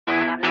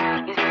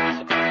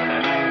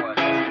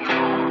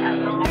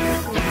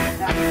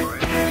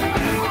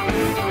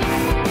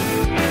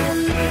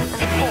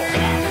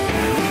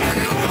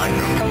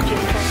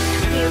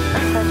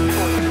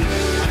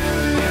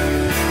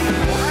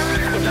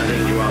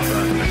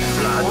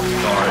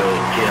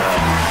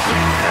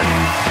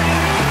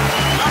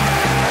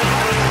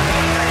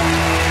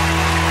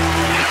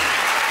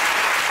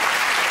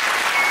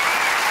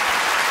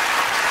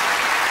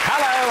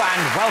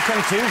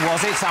welcome to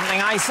Was It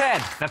Something I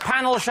Said? The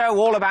panel show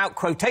all about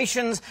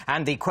quotations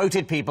and the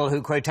quoted people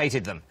who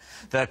quotated them.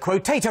 The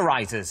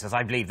quotatorizers, as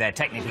I believe they're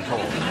technically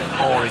called.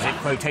 Or is it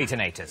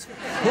quotatonators?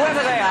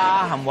 Whoever they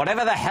are, and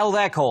whatever the hell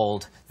they're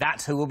called,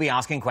 that's who we'll be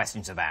asking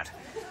questions about.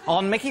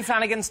 On Micky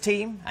Flanagan's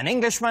team, an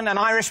Englishman, an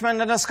Irishman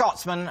and a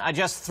Scotsman are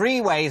just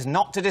three ways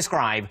not to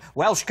describe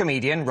Welsh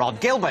comedian Rhod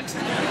Gilbert.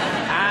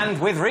 And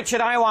with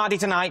Richard Ayoade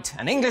tonight,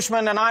 an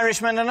Englishman, an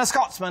Irishman and a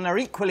Scotsman are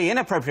equally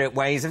inappropriate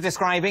ways of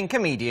describing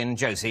comedian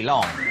Josie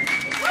Long.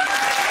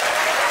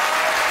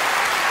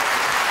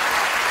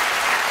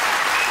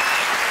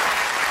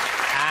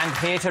 And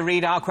here to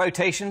read our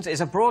quotations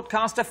is a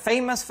broadcaster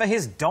famous for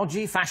his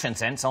dodgy fashion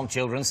sense on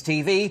children's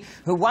TV,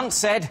 who once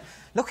said,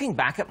 "Looking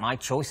back at my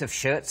choice of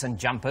shirts and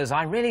jumpers,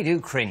 I really do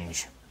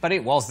cringe." But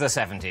it was the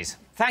 70s.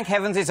 Thank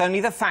heavens it's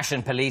only the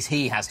fashion police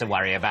he has to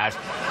worry about.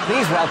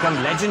 Please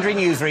welcome legendary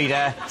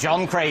newsreader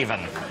John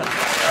Craven.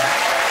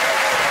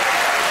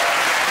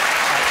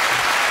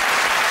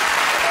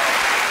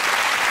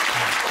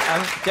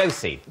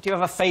 Josie, do you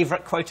have a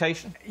favourite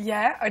quotation?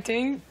 Yeah, I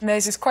do.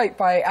 There's this quote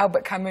by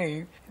Albert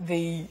Camus,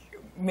 the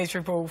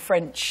miserable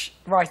French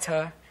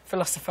writer,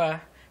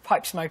 philosopher,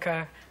 pipe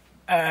smoker,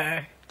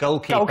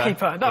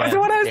 goalkeeper. That was the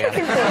one I was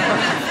looking for.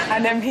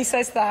 And he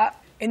says that,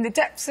 "In the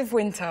depths of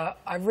winter,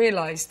 I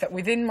realised that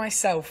within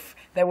myself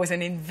there was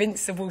an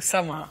invincible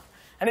summer."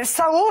 And it's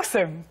so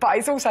awesome, but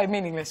it's also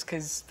meaningless,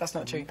 because that's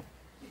not true.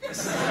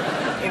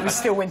 It was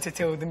still winter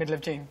till the middle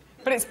of June.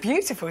 But it's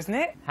beautiful, isn't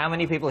it? How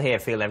many people here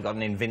feel they've got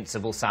an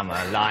invincible summer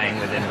lying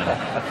within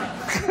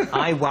them?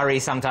 I worry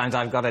sometimes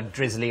I've got a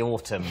drizzly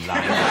autumn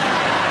lying.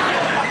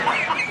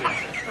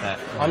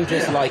 I'm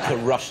just like a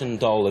Russian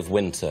doll of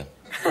winter.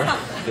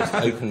 Just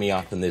open me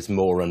up and there's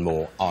more and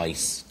more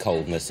ice,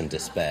 coldness and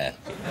despair.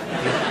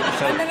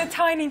 And then a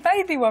tiny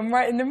baby one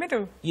right in the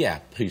middle. Yeah,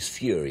 who's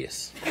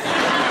furious. No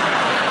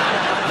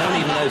one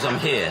even knows I'm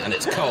here and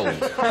it's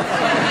cold.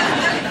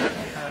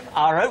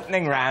 Our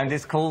opening round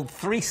is called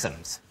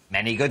Threesomes.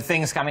 Many good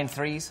things come in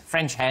threes.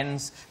 French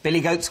hens, billy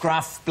goat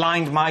scruff,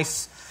 blind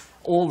mice.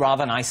 All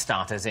rather nice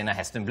starters in a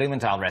Heston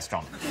Blumenthal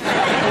restaurant.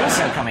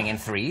 Also coming in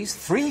threes,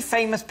 three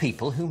famous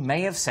people who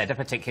may have said a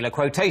particular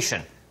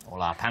quotation.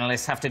 All our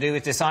panellists have to do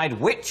is decide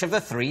which of the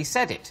three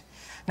said it.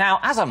 Now,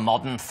 as a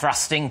modern,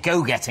 thrusting,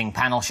 go-getting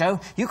panel show,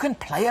 you can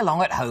play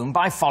along at home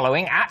by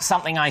following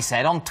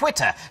 @SomethingISaid on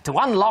Twitter to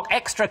unlock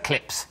extra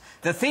clips.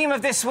 The theme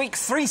of this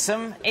week's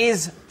threesome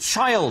is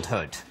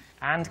childhood.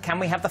 And can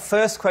we have the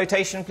first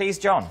quotation, please,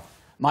 John?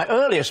 My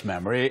earliest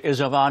memory is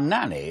of our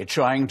nanny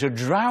trying to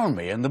drown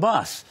me in the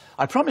bath.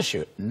 I promise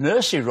you,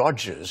 Nursey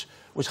Rogers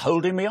was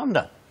holding me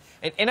under.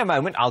 In a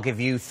moment, I'll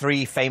give you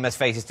three famous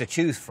faces to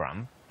choose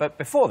from. But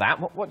before that,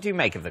 what do you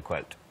make of the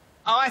quote?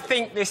 I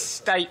think this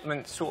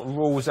statement sort of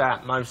rules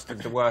out most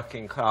of the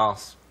working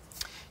class.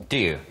 Do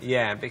you?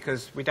 Yeah,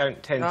 because we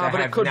don't tend to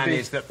have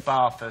nannies that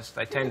bath us.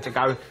 They tend to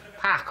go,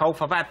 "Pack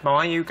off, I've had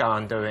mine, you go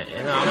and do it,"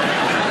 you know?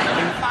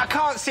 I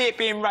can't see it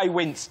being Ray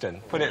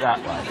Winston, put it that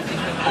way.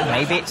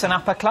 Maybe it's an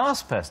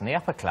upper-class person. The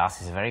upper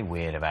class is very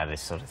weird about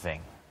this sort of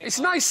thing. It's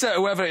nice that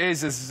whoever it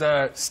is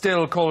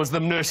still calls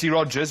them Nursey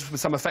Rogers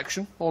with some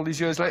affection all these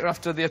years later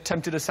after the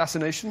attempted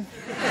assassination.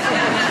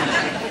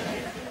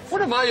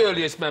 One of my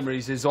earliest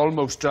memories is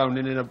almost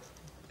drowning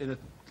in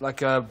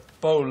a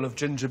bowl of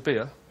ginger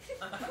beer.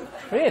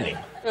 Really?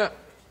 Yeah.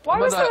 Why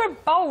was there a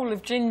bowl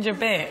of ginger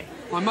beer?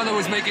 My mother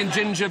was making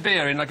ginger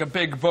beer in like a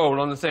big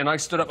bowl on the thing. I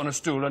stood up on a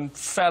stool and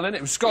fell in it.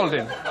 It was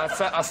scalding.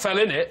 I fell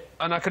in it,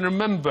 and I can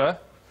remember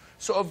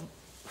sort of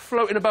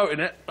floating about in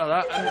it like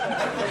that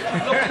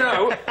and looking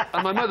out,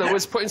 and my mother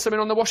was putting something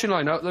on the washing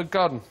line out the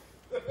garden.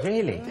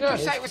 Really? Did you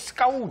say it was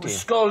scalding? It was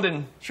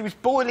scalding. She was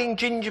boiling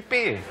ginger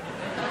beer.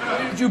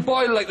 Did you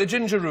boil, like, the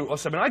ginger root or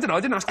something? I don't know, I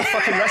didn't ask the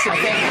fucking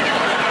recipe.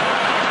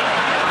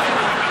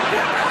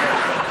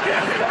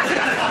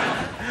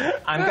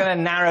 I'm going to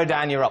narrow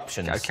down your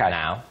options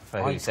now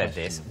for who said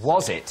this.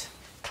 Was it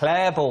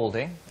Claire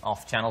Balding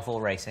off Channel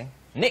 4 Racing,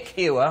 Nick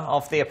Hewer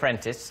off The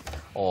Apprentice,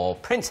 or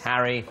Prince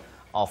Harry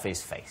off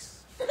His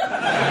Face? If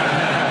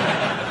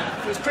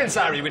it was Prince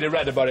Harry, we'd have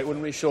read about it,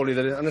 wouldn't we? Surely,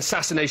 an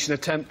assassination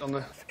attempt on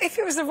the... If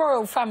it was the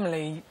royal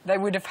family, they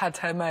would have had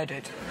her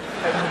murdered.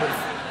 They would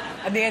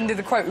have. And the end of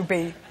the quote would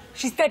be,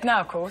 "She's dead now,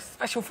 of course.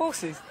 Special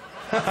forces."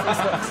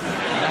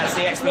 That's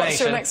the explanation. What's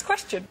your next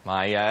question?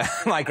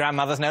 My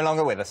grandmother's no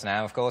longer with us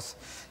now, of course.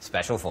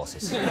 Special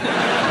forces.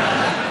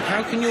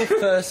 How can your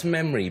first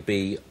memory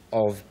be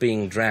of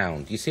being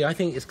drowned? You see, I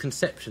think it's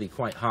conceptually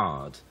quite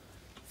hard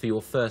for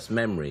your first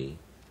memory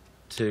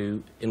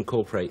to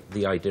incorporate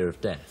the idea of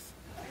death.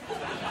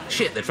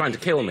 Shit, they're trying to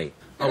kill me.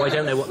 Oh, I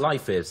don't know what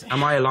life is.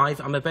 Am I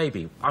alive? I'm a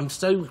baby. I'm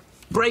so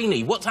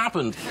brainy. What's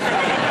happened?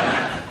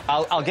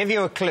 I'll give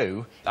you a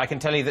clue. I can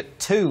tell you that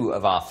two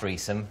of our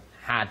threesome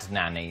had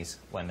nannies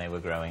when they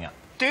were growing up.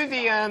 Do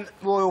the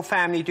royal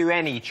family do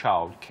any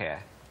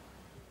childcare?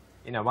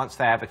 You know, once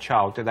they have a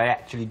child, do they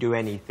actually do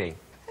anything?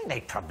 I think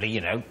they'd probably,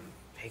 you know,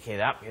 pick it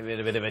up, give it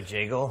a bit of a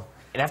jiggle.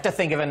 You'd have to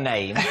think of a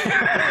name.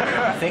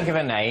 Think of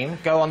a name,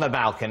 go on the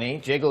balcony,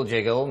 jiggle,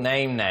 jiggle,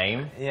 name,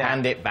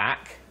 hand it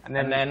back, And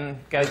then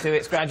go to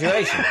its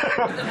graduation.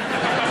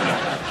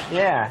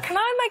 Yeah. Can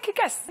I make a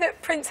guess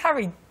that Prince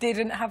Harry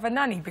didn't have a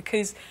nanny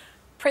because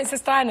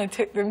Princess Diana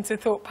took them to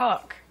Thorpe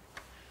Park?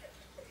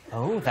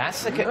 Oh,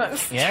 that's a good...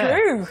 That's yeah.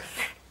 true.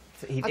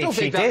 I don't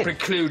think that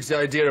precludes the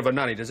idea of a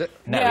nanny, does it?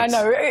 No, yeah,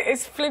 no,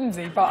 it's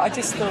flimsy, but I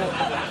just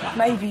thought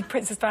maybe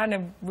Princess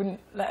Diana wouldn't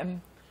let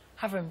him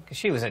have him. Because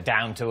she was a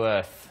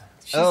down-to-earth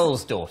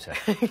Earl's daughter.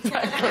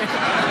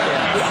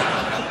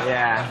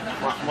 Yeah.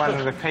 One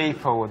of the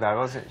people, though,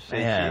 wasn't she?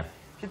 Yeah.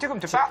 She took him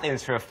to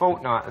Butlins for a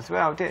fortnight as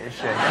well, didn't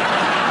she?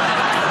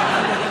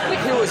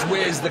 Nick always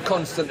wears the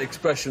constant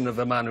expression of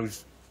a man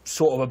who's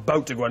sort of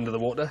about to go under the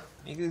water.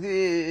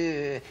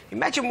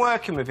 Imagine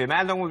working with him.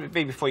 How long would it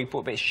be before you put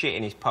a bit of shit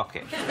in his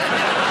pocket?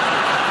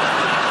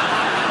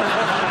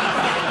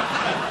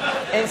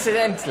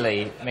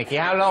 Incidentally, Micky,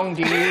 how long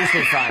do you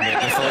usually find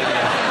it before you...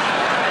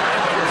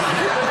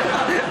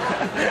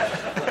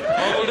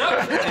 Hold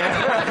up!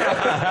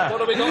 What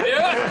have we got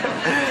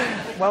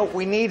here? Well,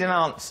 we need an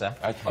answer.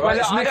 Okay. All right,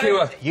 it's Nick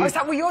Hewer. Oh, is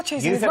that what you're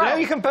choosing as well? No,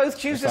 you can both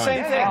choose the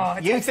same thing. Oh,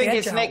 you think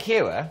it's Nick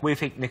Hewer? We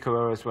think Nick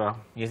Hewer as well.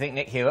 You think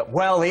Nick Hewer?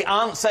 Well, the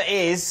answer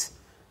is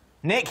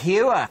Nick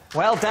Hewer.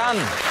 Well done.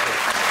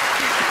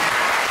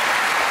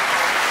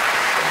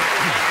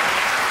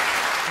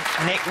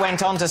 Nick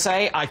went on to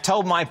say, I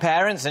told my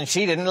parents and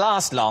she didn't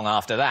last long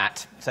after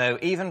that. So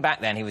even back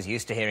then he was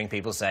used to hearing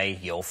people say,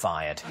 you're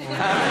fired.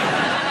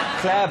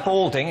 Claire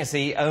Balding is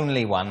the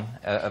only one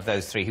of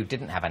those three who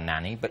didn't have a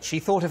nanny, but she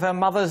thought of her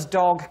mother's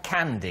dog,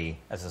 Candy,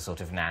 as a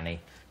sort of nanny.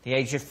 At the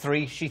age of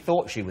 3, she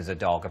thought she was a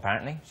dog,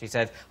 apparently. She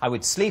said, I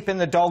would sleep in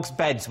the dogs'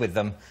 beds with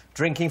them,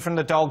 drinking from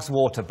the dog's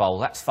water bowl.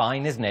 That's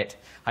fine, isn't it?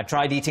 I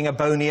tried eating a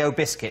Bonio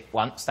biscuit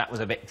once. That was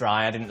a bit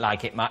dry. I didn't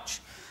like it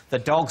much. The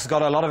dogs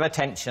got a lot of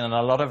attention and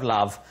a lot of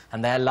love,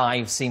 and their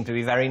lives seemed to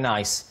be very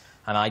nice,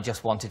 and I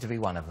just wanted to be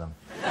one of them.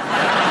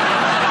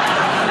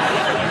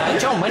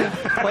 John,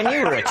 when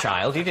you were a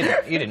child, you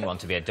didn't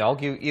want to be a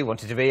dog. You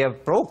wanted to be a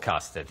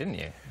broadcaster, didn't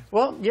you?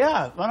 Well,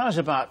 yeah. When I was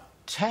about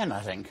 10, I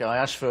think, I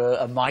asked for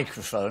a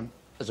microphone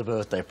as a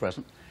birthday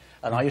present.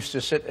 And I used to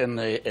sit in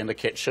the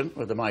kitchen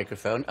with the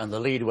microphone, and the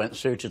lead went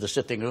through to the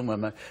sitting room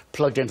and I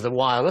plugged into the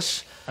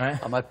wireless.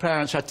 And my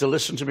parents had to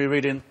listen to me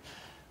reading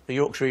the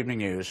Yorkshire Evening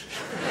News.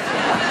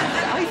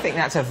 I think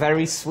that's a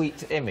very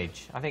sweet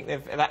image. I think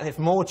if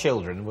more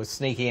children were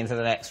sneaking into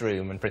the next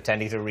room and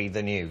pretending to read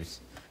the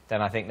news,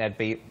 then I think there'd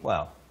be,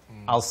 well,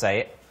 I'll say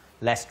it,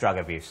 less drug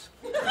abuse.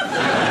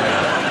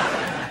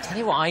 I tell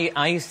you what,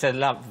 I used to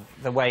love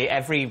the way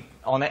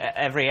on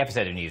every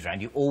episode of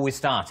Newsround, you always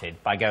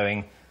started by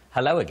going,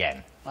 hello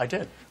again. I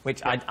did.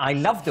 Which I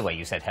loved the way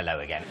you said hello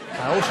again.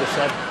 I also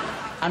said,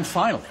 and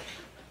finally.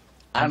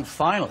 And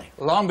finally.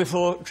 Long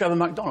before Trevor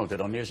McDonald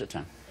did on News at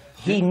 10.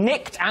 He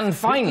nicked and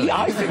finally.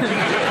 Yeah, I think he did.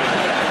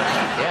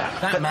 Yeah.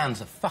 That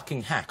man's a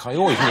fucking hack. I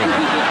always knew it.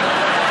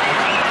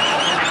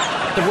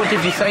 So what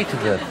did you say to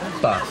the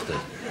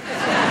bastard?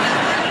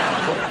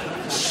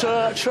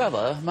 Sir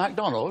Trevor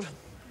McDonald.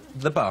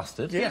 The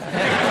bastard? Yeah.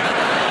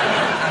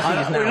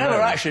 We never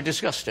actually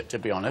discussed it, to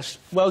be honest.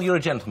 Well, you're a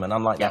gentleman,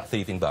 unlike that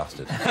thieving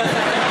bastard.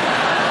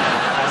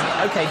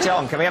 OK,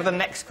 John, can we have the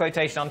next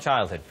quotation on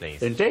childhood,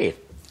 please? Indeed.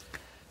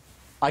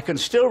 I can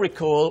still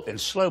recall, in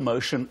slow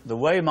motion, the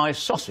way my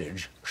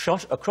sausage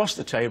shot across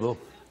the table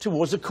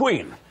towards the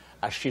Queen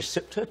as she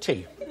sipped her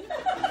tea.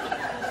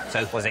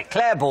 So, was it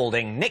Claire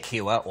Balding, Nick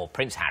Hewer or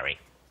Prince Harry?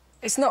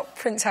 It's not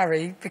Prince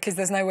Harry, because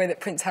there's no way that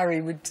Prince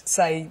Harry would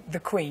say the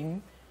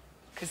Queen,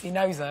 because he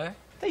knows her.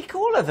 They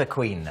call her the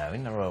Queen, though,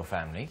 in the royal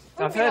family.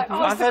 Oh, I've yeah.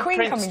 heard Queen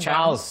Prince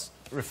Charles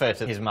refer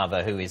to his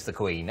mother, who is the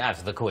Queen,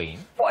 as the Queen.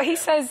 What, he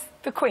says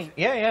the Queen?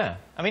 Yeah, yeah.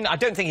 I mean, I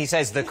don't think he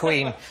says the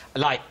Queen,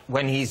 like,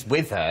 when he's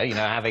with her, you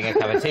know, having a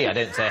cup of tea. I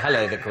don't say,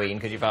 hello, the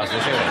Queen, could you pass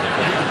the sugar?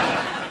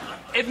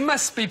 It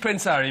must be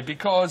Prince Harry,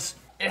 because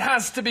it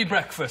has to be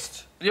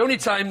breakfast. The only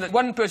time that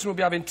one person will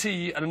be having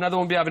tea and another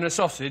one will be having a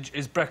sausage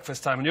is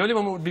breakfast time. And the only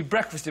one who would be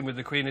breakfasting with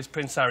the Queen is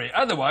Prince Harry.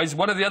 Otherwise,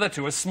 one of the other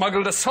two has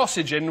smuggled a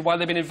sausage in while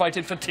they've been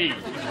invited for tea.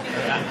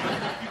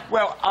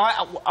 Well,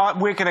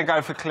 we're going to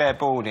go for Claire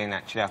Balding,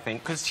 actually, I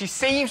think, because she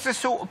seems the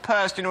sort of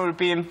person who would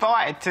be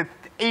invited to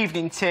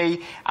evening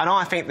tea, and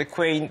I think the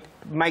Queen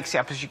makes it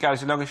up as she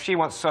goes along. If she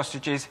wants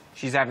sausages,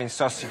 she's having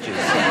sausages.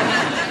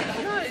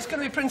 No, it's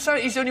going to be Prince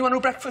Harry. He's the only one who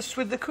breakfasts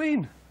with the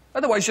Queen.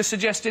 Otherwise, you're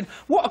suggesting,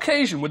 what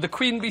occasion would the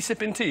Queen be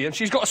sipping tea and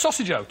she's got a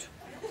sausage out?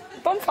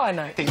 Bonfire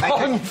night.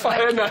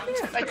 Bonfire night.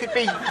 They could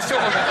be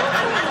sort of...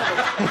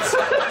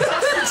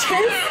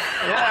 Sausages,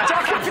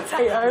 jacket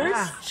potatoes,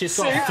 She's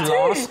got a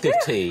flask of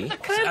tea.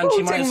 Claire and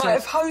she Balding might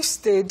have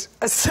hosted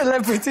a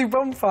celebrity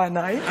bonfire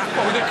night.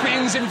 Oh, the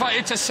Queen's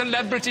invited to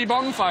celebrity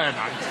bonfire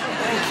night.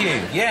 Thank you,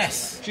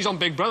 yes. She's on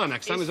Big Brother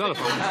next time as well.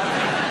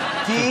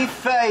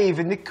 D5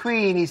 and the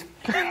Queen is...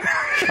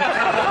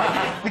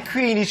 the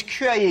Queen is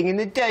crying in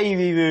the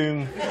dairy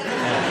room.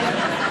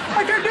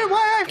 I don't know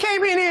why I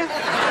came in here.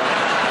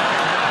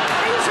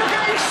 Things are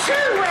going so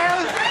well.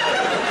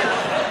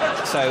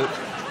 So,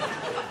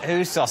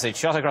 whose sausage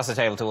shot across the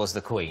table towards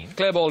the Queen?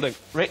 Claire Balding.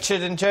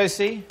 Richard and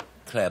Josie?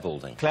 Claire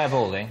Balding. Claire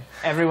Balding.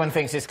 Everyone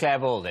thinks it's Claire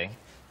Balding.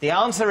 The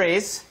answer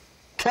is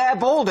Claire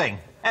Balding.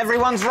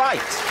 Everyone's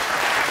right.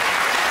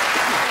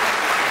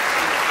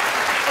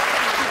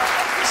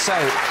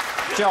 So,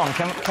 John,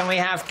 can we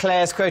have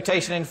Claire's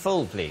quotation in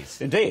full,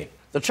 please? Indeed.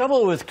 The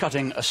trouble with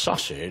cutting a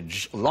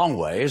sausage long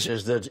ways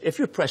is that if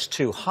you press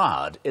too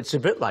hard, it's a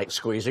bit like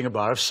squeezing a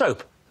bar of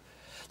soap.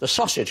 The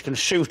sausage can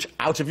shoot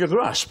out of your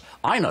grasp.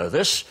 I know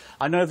this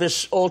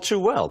all too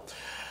well.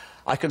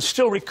 I can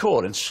still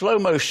record in slow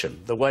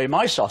motion the way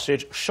my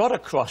sausage shot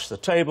across the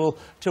table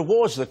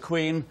towards the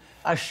Queen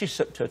as she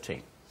sipped her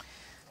tea.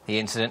 The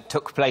incident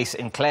took place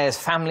in Claire's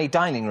family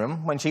dining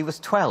room when she was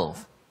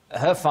 12.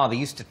 Her father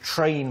used to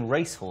train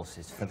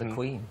racehorses for the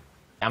Queen.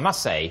 I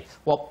must say,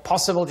 what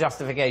possible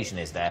justification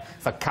is there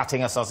for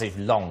cutting a sausage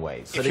long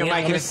ways? If you're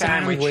making a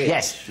sandwich.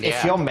 Yes,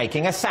 if you're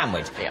making a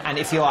sandwich. Yeah. And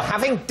if you're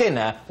having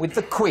dinner with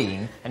the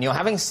Queen and you're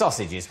having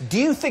sausages, do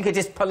you think it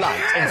is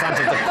polite in front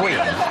of the Queen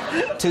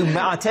to...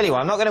 I tell you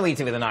what, I'm not going to eat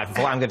it with a knife and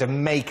fork, I'm going to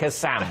make a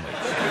sandwich.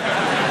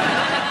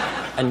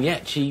 And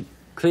yet she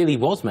clearly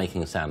was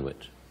making a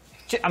sandwich.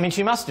 I mean,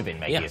 she must have been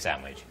making a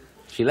sandwich.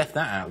 She left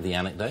that out of the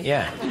anecdote.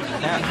 Yeah.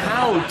 Now,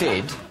 how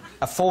did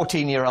a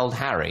 14-year-old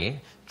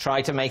Harry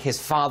try to make his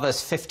father's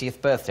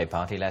 50th birthday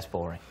party less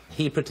boring?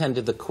 He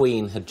pretended the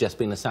Queen had just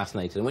been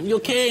assassinated and went, "You're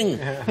king!"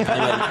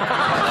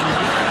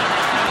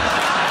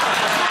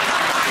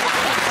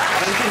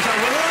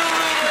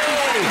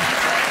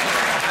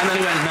 And then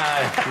he went,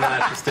 no,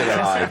 she's still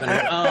alive. And he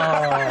went,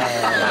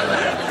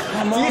 oh,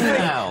 come on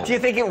now. Do you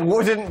think it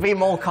wouldn't be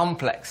more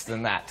complex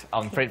than that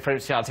on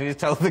Prince Charles if he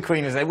told the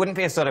Queen? There wouldn't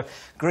be a sort of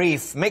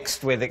grief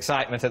mixed with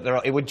excitement at the...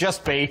 It would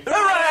just be,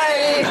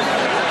 hooray!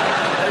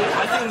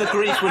 I think the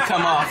grief would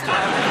come after.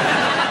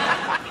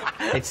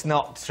 It's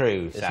not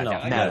true, Sam.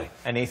 not, No.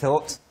 Any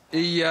thoughts?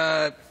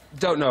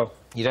 Don't know.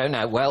 You don't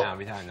know? Well, No,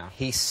 we don't know.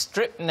 he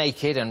stripped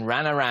naked and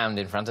ran around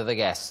in front of the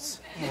guests.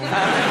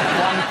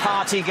 One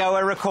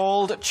party-goer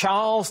recalled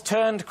Charles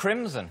turned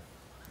crimson.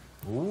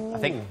 Ooh. I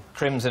think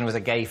Crimson was a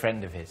gay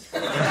friend of his.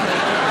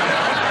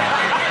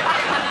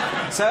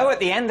 So, at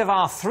the end of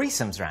our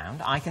threesomes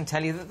round, I can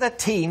tell you that the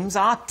teams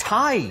are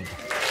tied.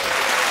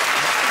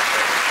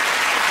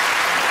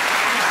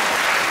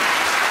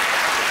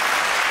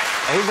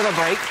 Over the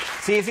break,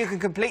 see if you can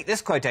complete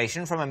this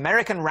quotation from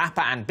American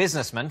rapper and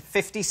businessman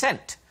 50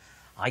 Cent.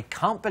 I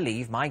can't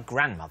believe my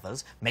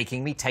grandmother's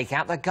making me take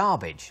out the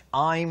garbage.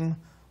 I'm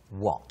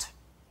what?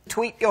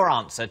 Tweet your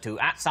answer to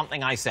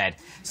 @somethingIsaid.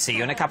 See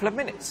you in a couple of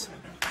minutes.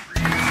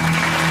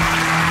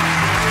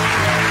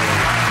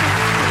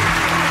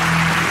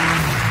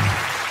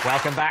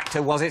 Welcome back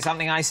to Was It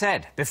Something I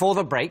Said? Before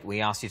the break,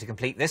 we asked you to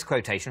complete this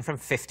quotation from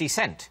 50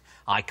 Cent.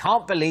 I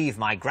can't believe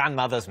my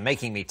grandmother's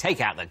making me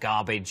take out the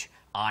garbage.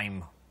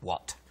 I'm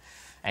what?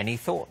 Any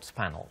thoughts,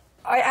 panel?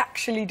 I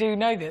actually do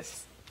know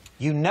this.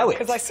 You know it?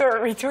 Because I saw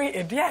it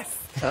retweeted, yes.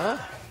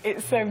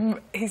 It's,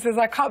 he says,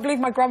 I can't believe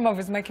my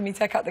grandmother's making me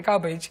take out the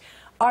garbage.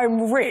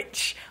 I'm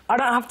rich. I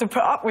don't have to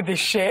put up with this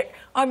shit.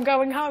 I'm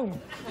going home.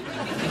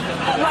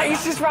 Like,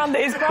 he's just round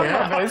at his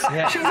grandmother's.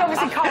 Yeah. She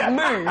obviously can't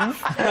move.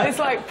 And it's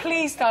like,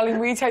 please, darling,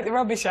 will you take the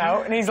rubbish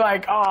out? And he's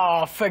like,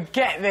 oh,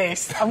 forget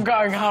this. I'm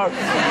going home.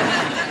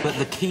 But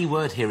the key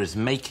word here is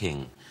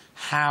making.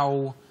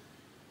 How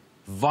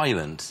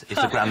violent is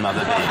the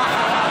grandmother being?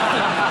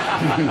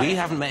 We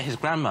haven't met his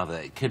grandmother.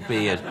 It could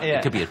be a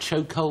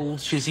chokehold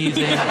she's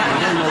using. We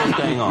don't know what's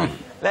going on.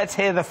 Let's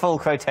hear the full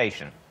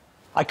quotation.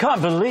 I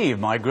can't believe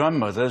my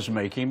grandmother's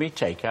making me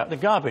take out the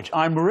garbage.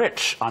 I'm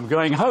rich. I'm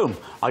going home.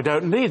 I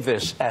don't need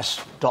this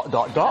S... I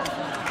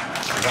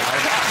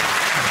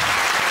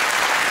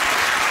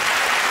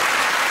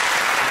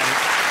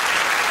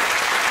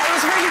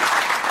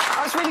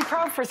was really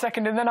proud for a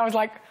second, and then I was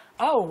like,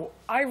 oh,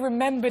 I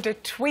remembered a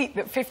tweet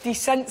that 50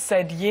 Cent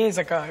said years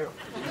ago.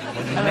 You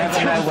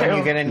never know when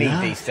you're going to need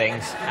these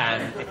things,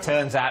 and it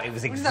turns out it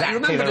was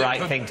exactly the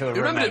right thing to remember.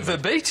 You remembered it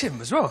verbatim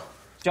as well.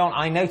 John,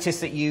 I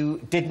noticed that you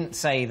didn't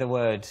say the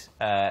word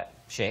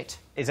shit.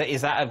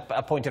 Is that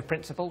a point of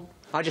principle?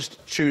 I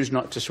just choose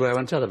not to swear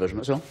on television,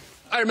 that's all.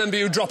 I remember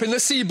you dropping the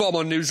C-bomb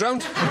on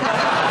Newsround.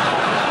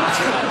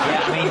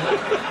 Yeah, I mean,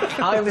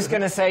 I was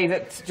going to say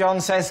that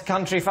John says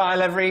country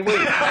file every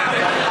week.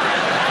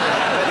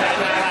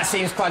 That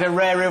seems quite a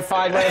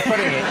rarefied way of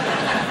putting it.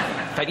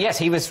 But yes,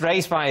 he was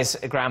raised by his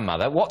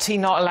grandmother. What's he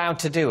not allowed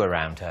to do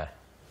around her?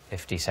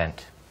 50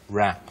 Cent.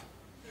 Rap.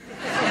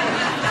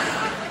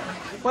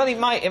 Well, it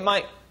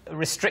might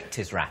restrict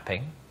his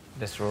rapping,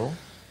 this rule.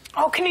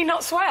 Oh, can he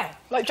not swear?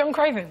 Like John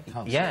Craven?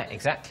 Yeah,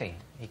 exactly.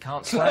 He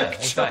can't swear.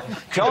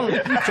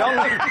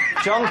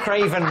 John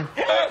Craven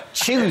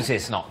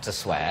chooses not to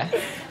swear.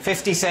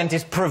 50 Cent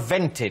is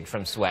prevented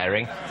from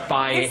swearing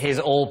by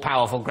his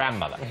all-powerful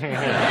grandmother.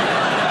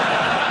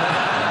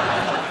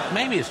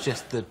 Maybe it's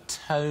just the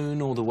tone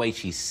or the way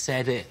she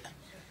said it.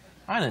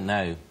 I don't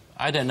know.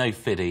 I don't know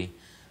Fiddy,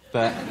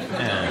 but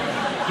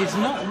he's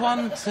not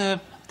one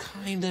to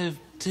kind of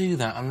do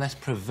that unless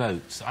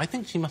provoked. I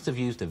think she must have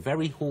used a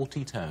very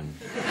haughty tone.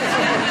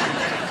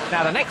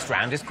 Now, the next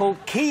round is called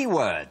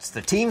Keywords.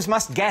 The teams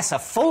must guess a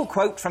full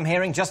quote from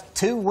hearing just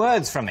 2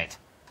 words from it.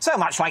 So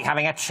much like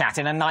having a chat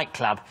in a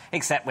nightclub,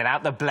 except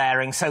without the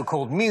blaring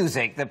so-called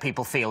music that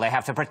people feel they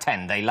have to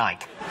pretend they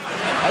like.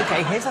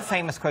 OK, here's a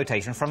famous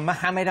quotation from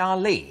Muhammad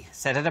Ali,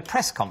 said at a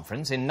press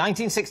conference in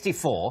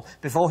 1964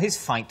 before his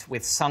fight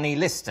with Sonny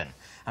Liston.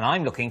 And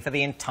I'm looking for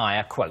the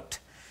entire quote.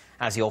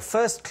 As your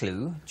first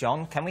clue,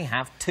 John, can we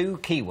have 2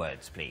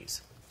 keywords,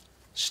 please?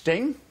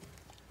 Sting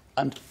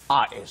and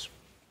eyes.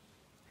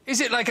 Is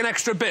it like an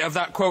extra bit of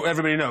that quote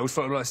everybody knows,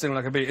 float like sting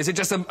like a bee? Is it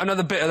just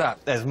another bit of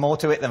that? There's more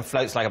to it than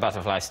floats like a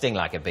butterfly, sting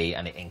like a bee,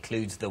 and it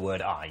includes the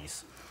word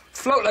eyes.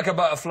 Float like a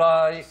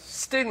butterfly,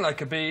 sting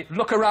like a bee,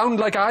 look around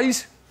like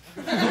eyes?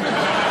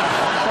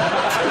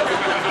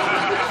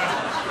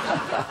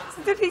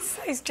 Did he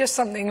say just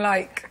something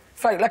like,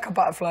 float like a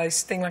butterfly,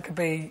 sting like a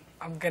bee,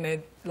 I'm gonna,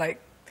 like,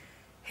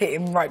 hit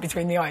him right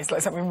between the eyes,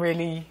 like something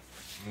really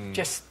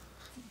just...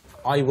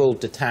 I will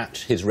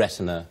detach his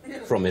retina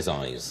from his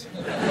eyes.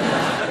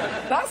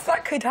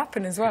 That could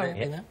happen as well.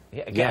 Yeah,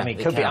 I mean,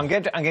 could be. I'm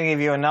going to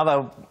give you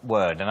another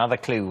word, another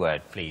clue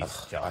word,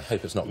 please, John. I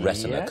hope it's not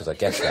retina, because I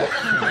guess that.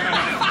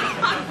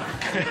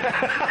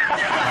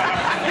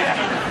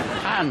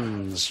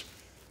 Hands.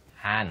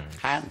 Hands.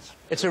 Hands.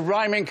 It's a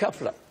rhyming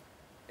couplet.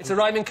 It's a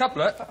rhyming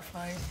couplet?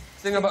 Butterfly.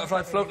 Sting a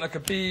butterfly, float like a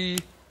bee...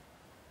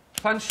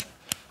 Punch.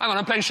 Hang on,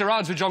 I'm playing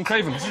charades with John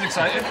Craven. This is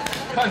exciting.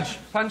 Punch,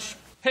 punch,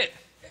 hit.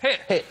 Hit.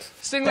 Hit.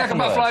 Sting like a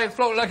butterfly,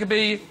 float like a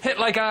bee, hit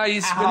like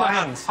eyes with my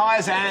hands. High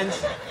as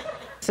hands.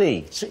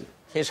 See.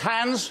 His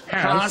hands.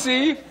 Can't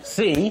see.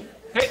 See.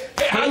 Hit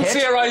hands, see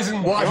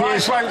horizon. What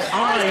his eyes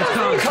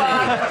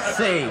can't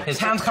see. His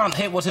hands can't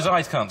hit what his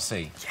eyes can't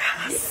see.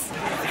 Yes!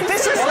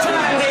 This has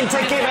turned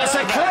into give us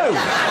a clue.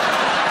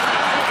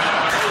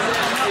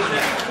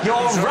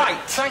 You're right.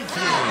 Thank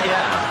you.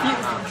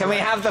 Yeah. Can we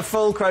have the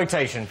full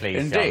quotation, please,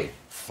 Indeed. John?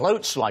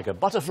 Floats like a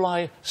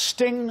butterfly,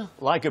 sting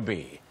like a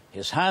bee.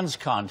 His hands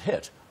can't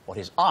hit what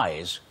his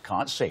eyes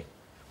can't see.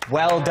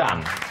 Well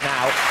done.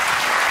 Now,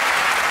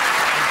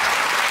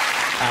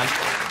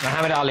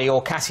 Muhammad Ali,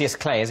 or Cassius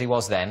Clay as he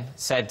was then,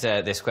 said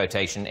this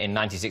quotation in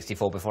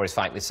 1964 before his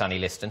fight with Sonny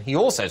Liston. He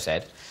also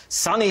said,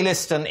 Sonny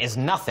Liston is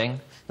nothing.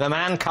 The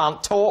man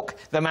can't talk.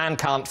 The man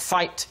can't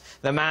fight.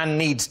 The man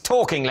needs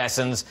talking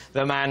lessons.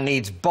 The man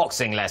needs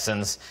boxing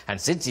lessons.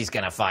 And since he's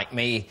going to fight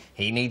me,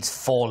 he needs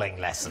falling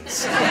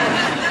lessons.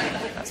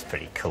 That's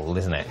pretty cool,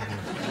 isn't it?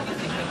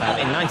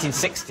 In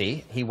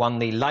 1960, he won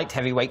the light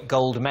heavyweight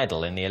gold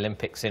medal in the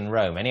Olympics in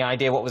Rome. Any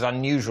idea what was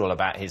unusual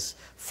about his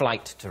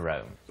flight to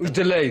Rome? It was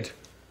delayed.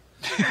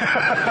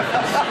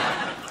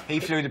 He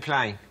flew the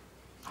plane.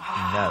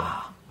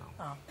 No.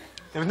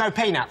 There was no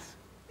peanuts.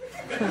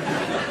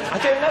 I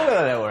don't know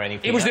whether there were any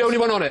peanuts. He was the only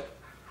one on it.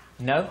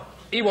 No?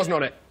 He wasn't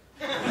on it.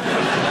 No,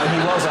 he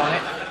was on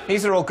it.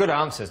 These are all good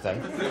answers, though.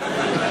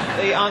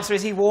 The answer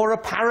is he wore a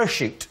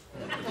parachute.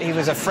 He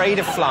was afraid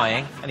of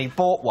flying, and he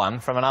bought one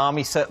from an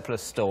army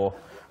surplus store.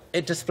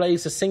 It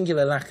displays a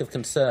singular lack of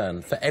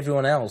concern for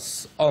everyone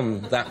else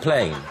on that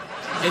plane.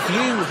 If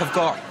you have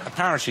got a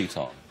parachute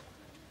on,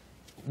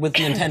 with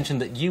the intention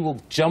that you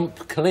will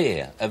jump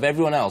clear of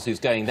everyone else who's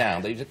going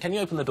down, that you just, can you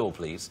open the door,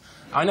 please?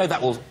 I know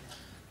that will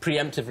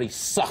preemptively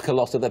suck a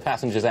lot of the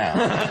passengers out.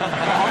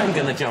 I'm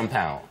going to jump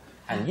out,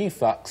 and you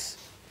fucks,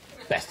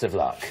 best of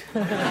luck.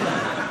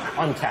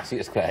 I'm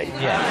Cassius Clay.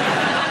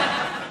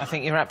 Yeah. I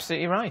think you're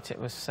absolutely right. It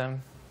was,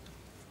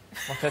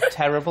 what a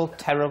terrible,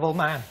 terrible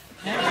man.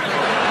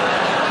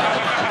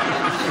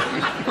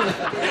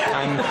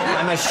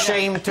 I'm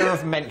ashamed to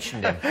have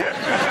mentioned him.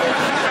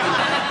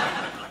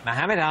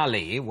 Muhammad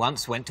Ali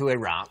once went to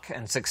Iraq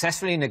and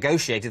successfully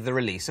negotiated the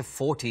release of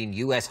 14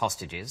 US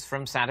hostages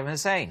from Saddam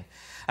Hussein.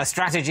 A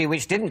strategy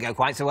which didn't go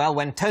quite so well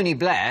when Tony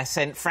Blair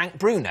sent Frank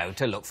Bruno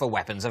to look for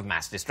weapons of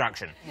mass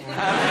destruction.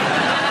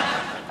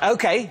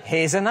 OK,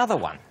 here's another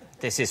one.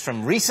 This is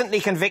from recently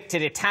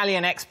convicted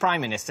Italian ex-Prime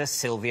Minister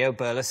Silvio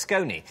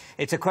Berlusconi.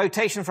 It's a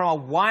quotation from a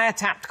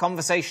wiretapped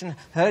conversation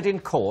heard in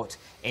court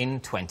in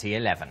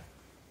 2011.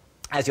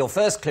 As your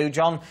first clue,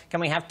 John,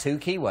 can we have 2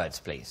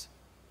 keywords, please?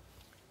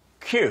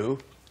 Queue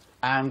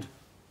and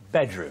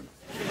bedroom.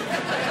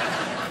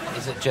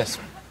 Is it just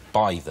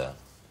by the?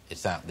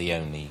 Is that the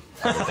only...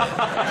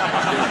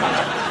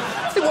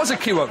 There was a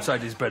queue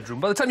outside his bedroom.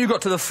 By the time you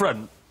got to the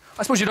front,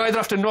 I suppose you'd either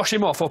have to nosh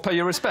him off or pay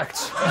your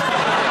respects.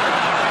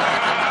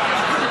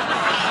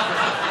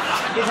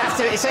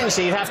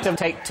 Essentially, you'd have to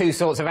take 2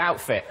 sorts of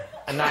outfit.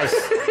 A nice,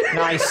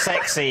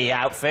 sexy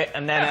outfit,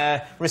 and then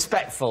a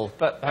respectful,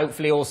 but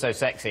hopefully also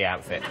sexy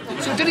outfit.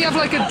 So did he have,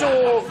 like, a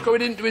door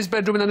going into his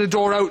bedroom and then a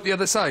door out the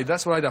other side?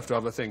 That's what I'd have to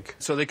have, I think.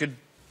 So they could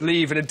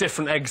leave in a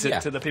different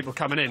exit to the people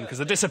coming in, because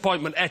the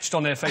disappointment etched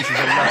on their faces.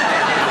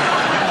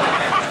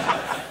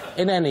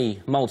 In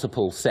any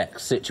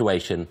multiple-sex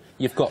situation,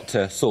 you've got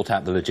to sort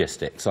out the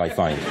logistics, I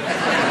find.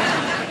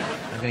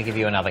 I'm going to give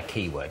you another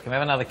keyword. Can we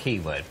have another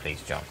keyword,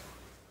 please, John?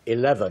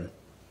 11.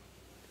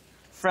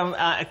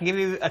 I can give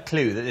you a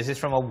clue that this is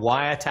from a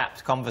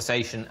wiretapped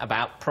conversation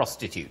about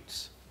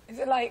prostitutes. Is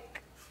it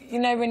like You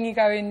know when you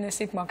go in the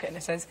supermarket and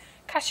it says,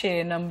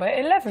 cashier number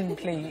 11,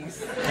 please?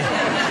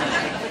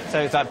 So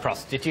it's like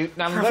prostitute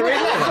number 11.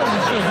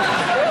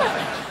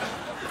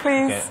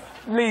 Please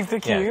leave the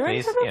queue Yeah,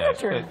 please. into the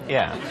bedroom.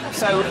 Yeah.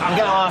 So I'm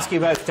going to ask you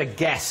both to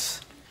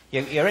guess.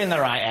 You're in the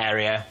right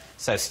area.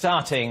 So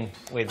starting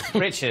with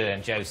Richard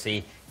and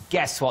Josie,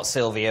 guess what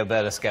Silvio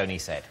Berlusconi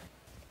said.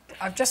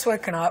 I've just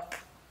woken up.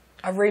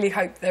 I really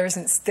hope there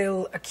isn't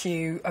still a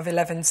queue of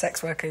 11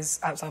 sex workers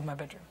outside my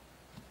bedroom.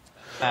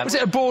 Was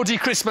it a bawdy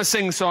Christmas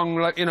sing-song,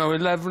 like, you know,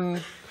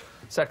 11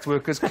 sex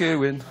workers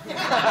queuing?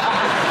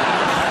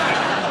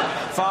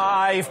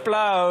 5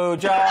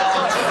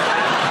 blowjobs.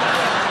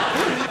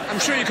 I'm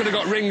sure you could have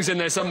got rings in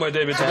there somewhere,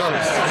 David, to be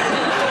honest.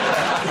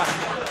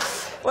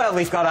 Well,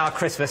 we've got our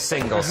Christmas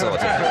single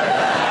sorted.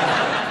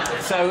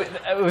 So,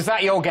 was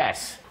that your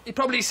guess? He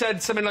probably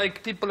said something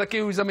like, people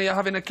accuse me of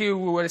having a queue,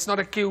 well, it's not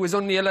a queue, it's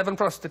only 11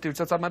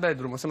 prostitutes outside my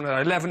bedroom, or something like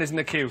that. 11 isn't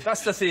a queue.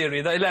 That's the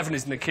theory, that 11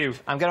 isn't a queue.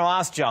 I'm going to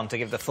ask John to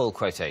give the full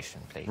quotation,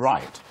 please.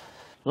 Right.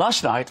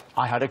 Last night,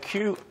 I had a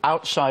queue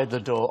outside the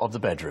door of the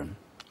bedroom.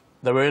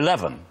 There were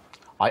 11.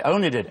 I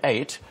only did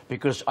 8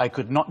 because I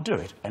could not do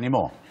it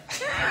anymore.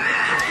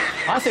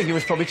 I think he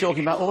was probably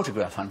talking about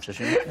autograph hunters,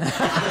 you know?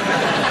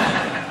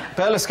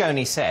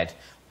 Berlusconi said,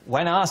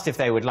 when asked if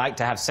they would like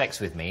to have sex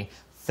with me,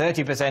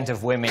 30%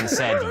 of women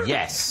said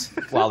yes,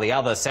 while the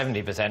other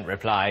 70%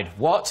 replied,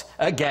 what,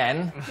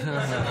 again?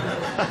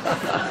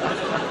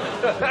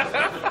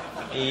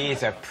 He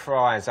is a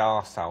prize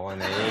arsehole,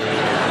 isn't he? He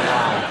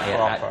is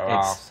one proper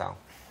arsehole.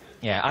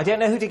 Yeah, I don't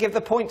know who to give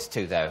the points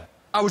to, though.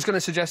 I was going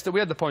to suggest that we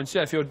had the points,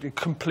 yeah, if you're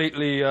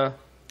completely...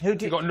 Who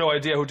do you got no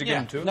idea who to give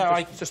them to?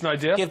 No, just an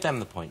idea. Give them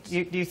the points.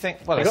 You think...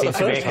 Well, there got seems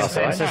the to be a first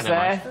one, consensus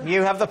right? there.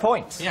 You have the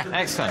points. Yeah.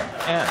 Excellent.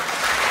 Yeah.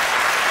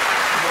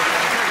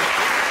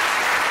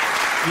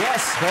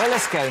 Yes,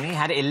 Berlusconi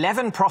had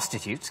 11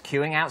 prostitutes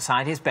queuing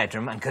outside his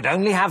bedroom and could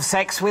only have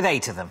sex with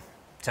 8 of them.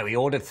 So he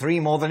ordered 3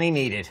 more than he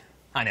needed.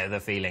 I know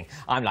the feeling.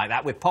 I'm like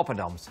that with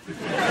poppadoms.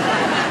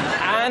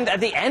 And at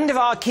the end of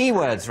our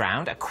keywords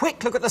round, a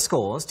quick look at the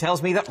scores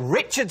tells me that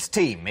Richard's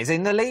team is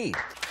in the lead.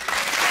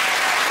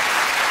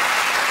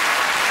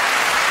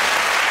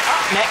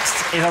 Up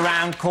next is a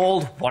round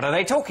called What Are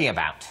They Talking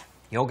About?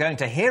 You're going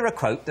to hear a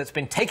quote that's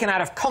been taken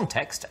out of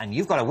context and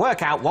you've got to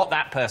work out what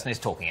that person is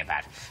talking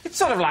about. It's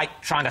sort of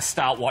like trying to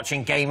start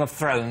watching Game of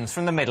Thrones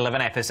from the middle of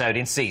an episode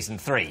in season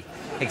 3,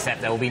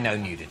 except there will be no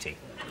nudity.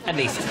 At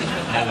least,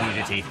 no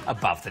nudity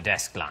above the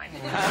desk line.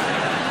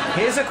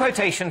 Here's a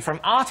quotation from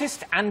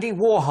artist Andy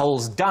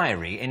Warhol's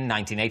diary in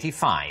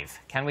 1985.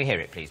 Can we hear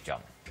it, please,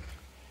 John?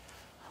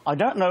 I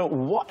don't know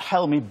what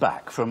held me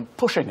back from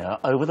pushing her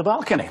over the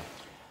balcony.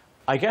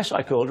 I guess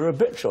I called her a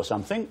bitch or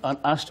something and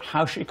asked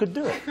how she could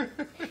do it.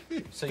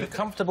 So you're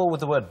comfortable with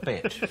the word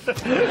bitch?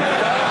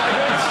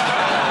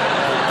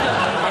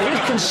 I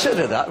did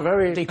consider that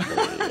very deeply,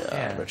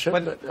 Richard.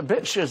 But But a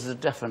bitch is the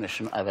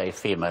definition of a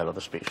female of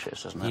the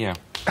species, isn't it? Yeah.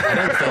 I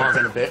don't feel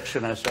I'm a bitch,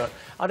 you know, so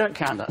I don't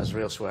count that as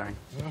real swearing.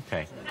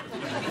 OK.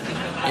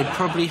 It'd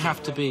probably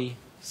have to be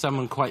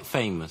someone quite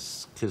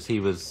famous, because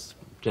he was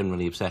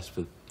generally obsessed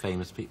with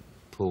famous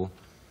people.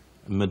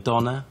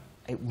 Madonna?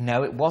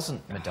 No, it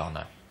wasn't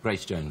Madonna.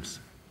 Grace Jones.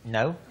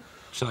 No?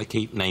 Shall I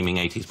keep naming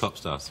 80s pop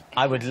stars?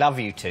 I would love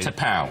you to.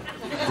 Tapau,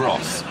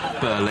 Gross,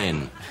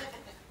 Berlin,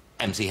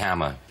 MC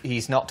Hammer.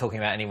 He's not talking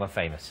about anyone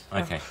famous.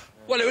 OK.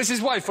 Well, it was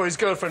his wife or his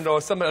girlfriend or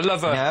some, a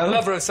lover. No. A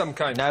lover of some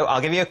kind. No,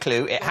 I'll give you a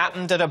clue. It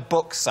happened at a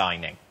book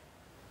signing.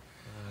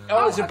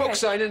 Oh, there's a book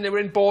signing. They were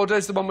in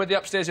Borders, the one with the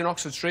upstairs in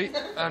Oxford Street.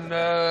 And,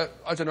 I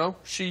don't know,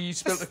 she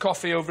spilt the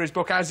coffee over his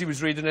book as he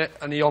was reading it,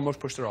 and he almost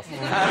pushed her off.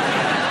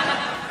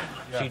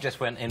 She just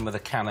went in with a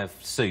can of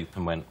soup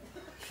and went,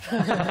 you see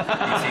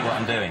what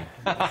I'm doing?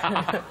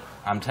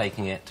 I'm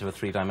taking it to a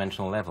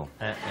 3-dimensional level.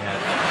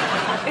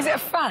 Yeah. Is it a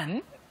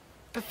fan?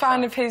 A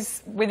fan of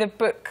his with a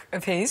book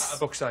of his? A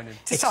book signing.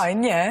 To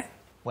sign, yeah.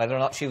 Whether or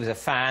not she was a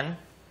fan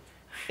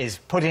is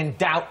put in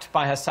doubt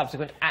by her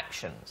subsequent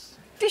actions.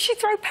 Did she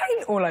throw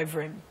paint all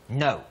over him?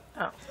 No.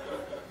 Oh.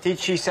 Did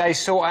she say,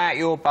 sort out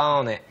your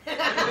barnet?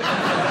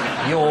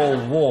 You're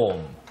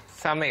warm.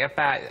 Something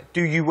about,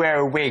 do you wear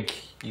a wig?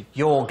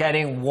 You're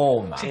getting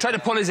warmer. She tried to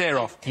pull his hair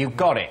off. You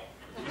got it.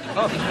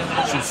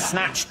 She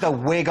snatched the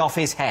wig off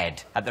his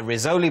head at the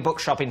Rizzoli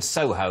bookshop in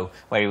Soho,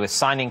 where he was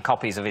signing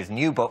copies of his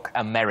new book,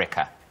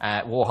 America.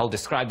 Warhol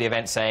described the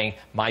event saying,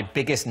 "My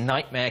biggest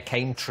nightmare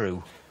came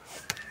true."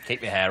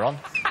 Keep your hair on.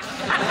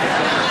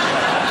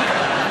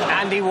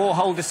 Andy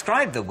Warhol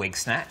described the wig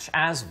snatch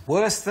as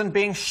worse than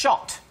being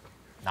shot.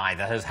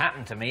 Neither has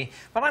happened to me,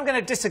 but I'm going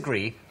to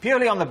disagree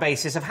purely on the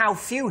basis of how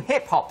few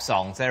hip-hop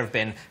songs there have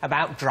been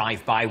about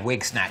drive-by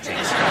wig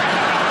snatchings.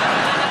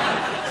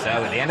 So,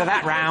 at the end of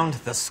that round,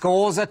 the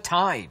scores are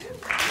tied.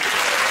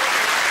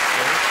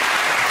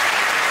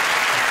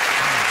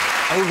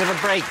 Over the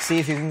break, see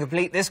if you can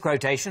complete this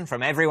quotation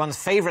from everyone's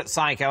favourite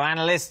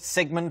psychoanalyst,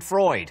 Sigmund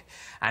Freud,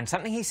 and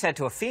something he said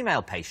to a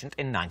female patient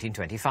in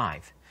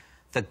 1925.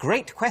 The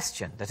great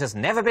question that has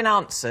never been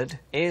answered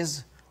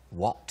is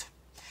what?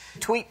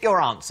 Tweet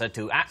your answer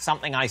to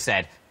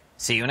 @somethingIsaid.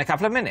 See you in a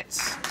couple of minutes.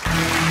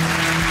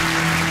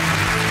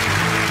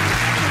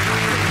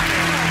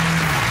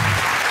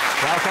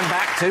 Welcome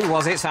back to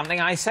Was It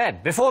Something I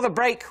Said? Before the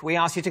break, we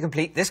asked you to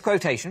complete this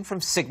quotation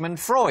from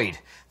Sigmund Freud.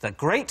 The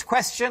great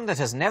question that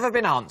has never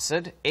been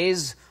answered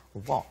is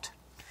what?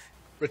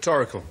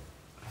 Rhetorical.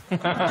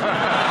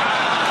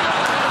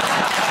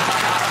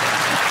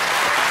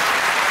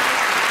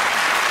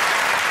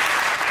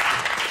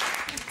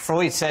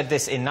 Freud said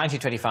this in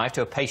 1925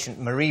 to a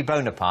patient, Marie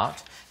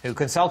Bonaparte, who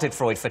consulted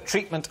Freud for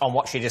treatment on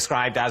what she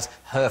described as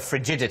her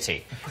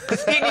frigidity.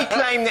 Didn't he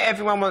claim that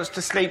everyone wants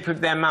to sleep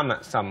with their mum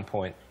at some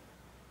point?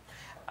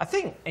 I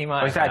think he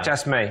might Or is that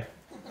just me?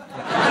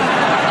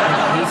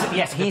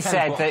 Yes, he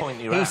said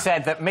Depends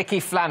that that Micky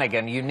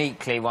Flanagan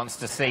uniquely wants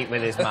to sleep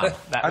with his mum.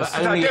 That was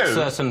I Only do. at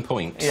certain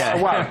points. yeah.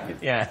 Well,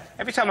 Yeah.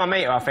 every time I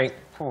meet her, I think,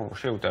 oh,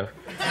 she'll do.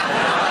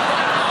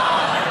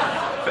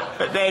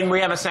 but then we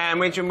have a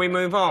sandwich and we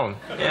move on,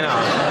 you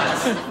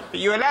know. But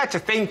you're allowed to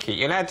think it.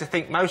 You're allowed to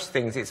think most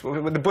things. It's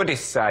what the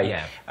Buddhists say.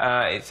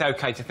 Yeah. It's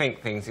okay to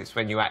think things. It's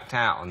when you act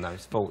out on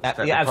those thoughts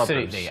that yeah, the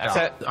problems absolutely.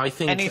 start. So, I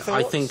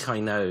think I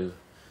know.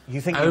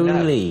 You think you know?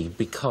 Only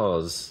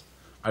because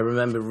I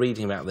remember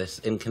reading about this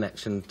in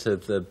connection to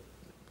the...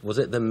 Was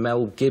it the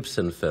Mel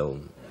Gibson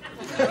film?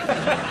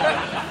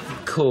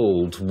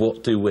 Called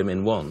What Do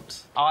Women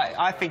Want?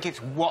 I think it's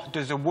what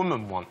does a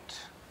woman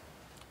want?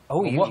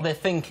 Oh, What they're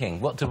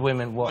thinking. What do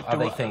women... What are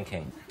they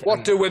thinking?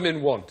 What do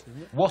women want?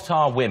 What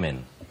are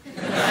women?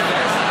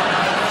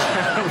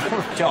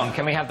 John,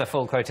 can we have the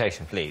full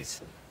quotation,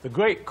 please? The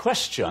great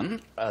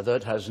question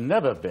that has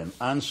never been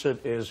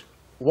answered is,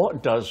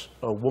 what does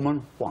a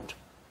woman want?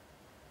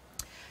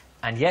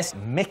 And yes,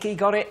 Micky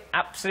got it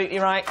absolutely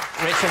right.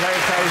 Richard very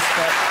close,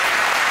 but...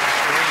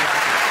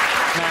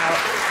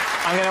 Now,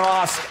 I'm going to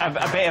ask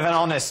a bit of an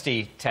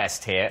honesty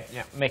test here.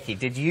 Yeah. Micky,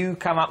 did you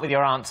come up with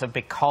your answer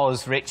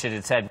because Richard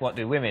had said, what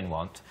do women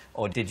want?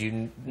 Or did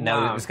you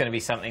know it was going to be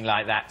something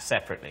like that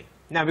separately?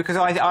 No, because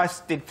I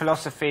did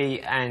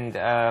philosophy and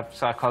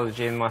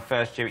psychology in my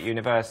first year at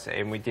university,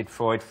 and we did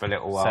Freud for a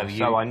little while,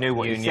 so I knew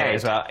what he knew said.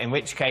 as well. In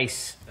which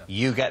case,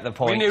 you get the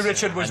point. We knew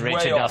Richard was and way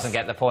Richard off. doesn't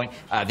get the point.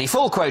 The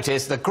full quote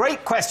is, the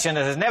great question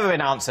that has never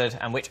been answered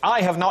and which I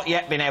have not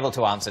yet been able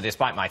to answer,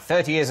 despite my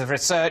 30 years of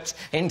research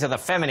into the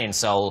feminine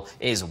soul,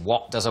 is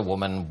what does a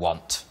woman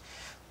want?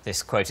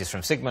 This quote is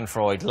from Sigmund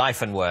Freud,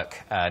 Life and Work,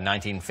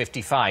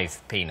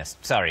 1955 penis.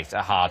 Sorry, it's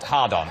a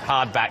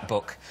hardback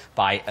book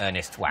by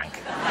Ernest Wank.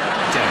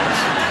 Jones.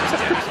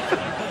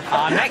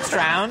 Our next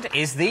round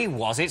is the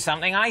Was It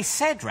Something I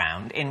Said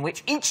round, in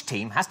which each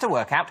team has to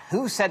work out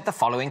who said the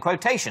following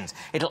quotations.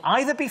 It'll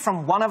either be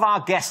from one of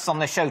our guests on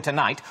the show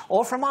tonight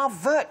or from our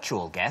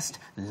virtual guest,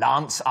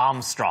 Lance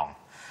Armstrong.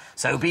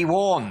 So be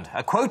warned,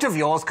 a quote of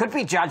yours could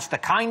be judged the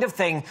kind of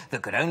thing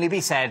that could only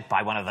be said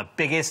by one of the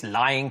biggest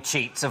lying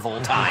cheats of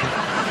all time.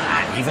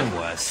 And even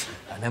worse,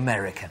 an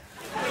American.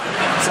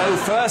 So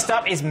first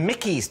up is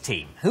Micky's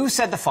team. Who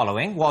said the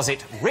following? Was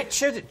it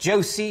Richard,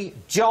 Josie,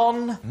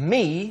 John,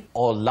 me,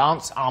 or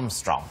Lance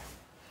Armstrong?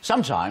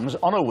 Sometimes,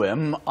 on a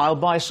whim, I'll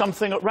buy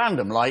something at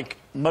random, like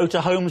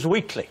Motorhomes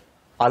Weekly.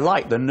 I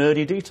like the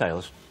nerdy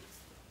details.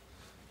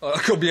 It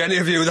could be any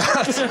of you,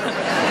 that.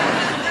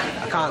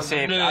 I can't see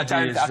it. I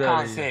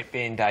can't see it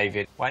being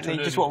David. He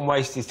just wouldn't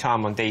waste his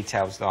time on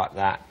details like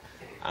that.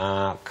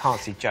 Can't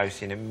see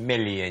Josie in a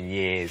million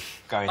years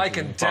going I to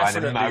can buy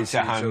the definitely see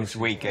Motorhomes Josie.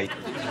 Weekly.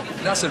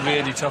 That's a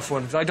really tough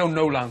one, because I don't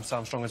know Lance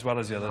Armstrong as well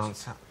as the others.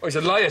 Lance. Oh, he's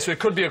a liar, so it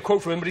could be a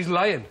quote from him, but he's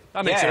lying.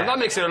 That makes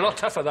it a lot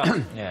tougher,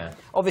 that. Yeah.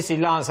 Obviously,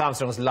 Lance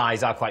Armstrong's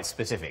lies are quite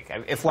specific.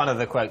 If one of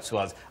the quotes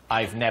was,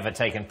 I've never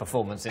taken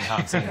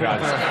performance-enhancing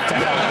drugs to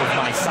help with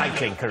my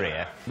cycling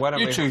career. Why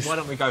don't choose.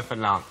 we go for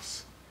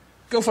Lance?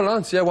 Go for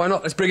Lance, yeah, why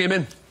not? Let's bring him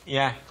in.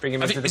 Yeah, bring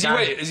him into the Is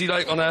game. he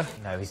like on a...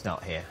 No, he's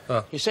not here.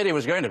 He said he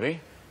was going to be.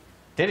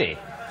 Did he?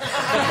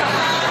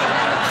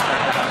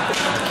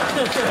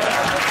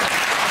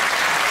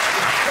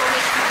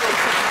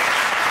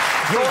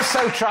 You're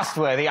so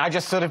trustworthy, I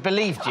just sort of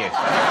believed you.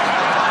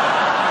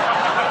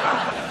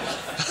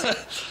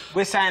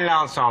 We're saying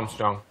Lance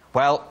Armstrong.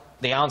 Well,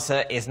 the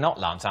answer is not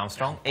Lance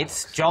Armstrong,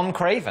 it's John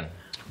Craven.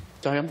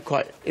 I am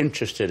quite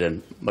interested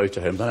in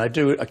motorhomes, and I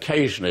do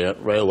occasionally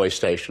at railway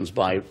stations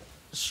buy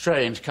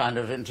strange kind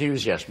of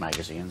enthusiast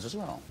magazines as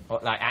well.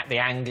 What, like at the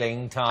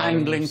Angling Times?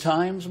 Angling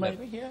Times,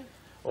 maybe, yeah.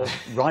 Or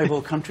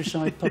rival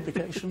countryside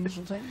publications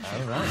and things.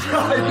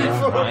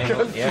 Oh, right.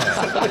 Yeah.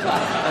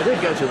 I did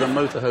go to the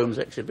Motorhomes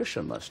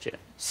exhibition last year.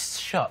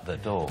 Shut the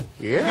door.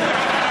 Yeah.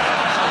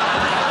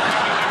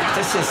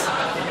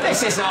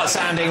 This is not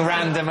sounding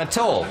random at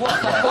all.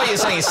 What you're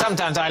saying is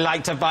sometimes I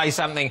like to buy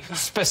something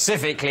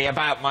specifically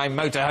about my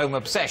motorhome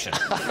obsession.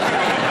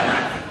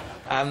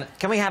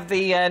 Can we have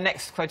the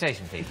next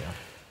quotation, please?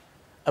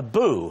 A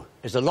boo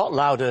is a lot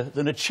louder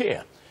than a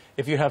cheer.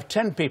 If you have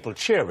 10 people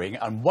cheering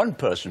and one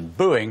person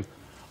booing,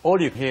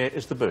 all you hear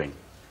is the booing.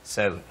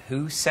 So,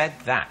 who said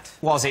that?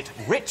 Was it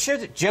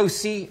Richard,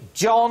 Josie,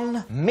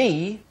 John,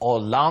 me, or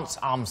Lance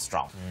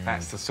Armstrong?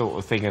 That's the sort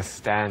of thing a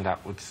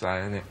stand-up would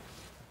say, isn't it?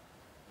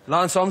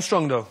 Lance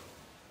Armstrong, though.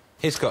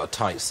 He's got a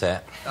tight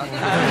set.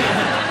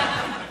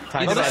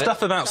 Tight Other set.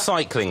 stuff about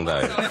cycling,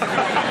 though.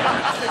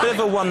 Bit of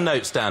a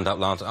one-note stand-up,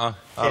 Lance. I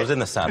was in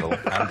the saddle,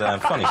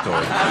 and funny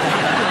story.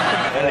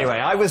 Anyway,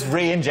 I was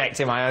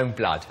re-injecting my own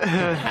blood.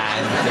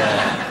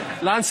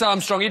 And, Lance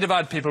Armstrong, he'd have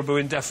had people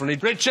booing, definitely.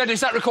 Richard, is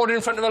that recorded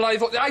in front of a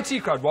live... The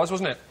IT crowd was,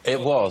 wasn't it? It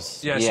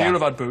was. Yeah, so you'll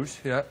have had boos,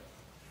 yeah.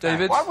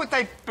 David? Why would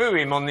they boo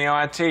him on the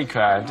IT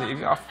crowd?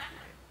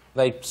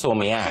 They saw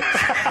me out.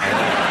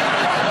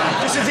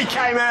 Just as he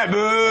came out,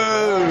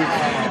 boo!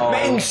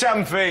 Means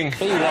something.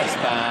 Be less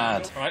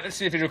bad. All right, let's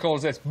see if he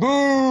recalls this.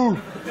 Boo!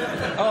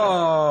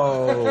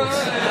 Oh.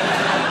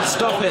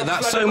 Stop it,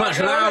 that's so much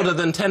louder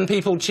than 10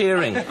 people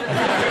cheering. I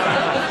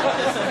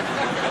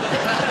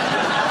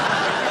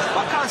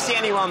can't see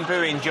anyone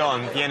booing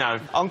John, you know.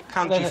 On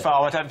Country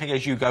Farm, I don't think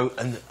as you go,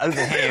 and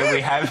over here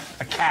we have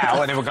a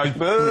cow and everyone goes,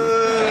 boo!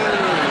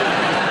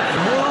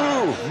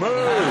 Moo!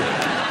 Moo!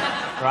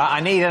 right, I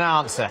need an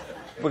answer.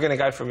 We're going to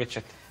go for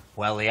Richard.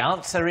 Well, the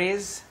answer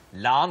is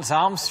Lance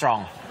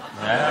Armstrong.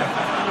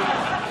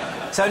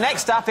 So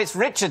next up, it's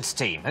Richard's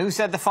team. Who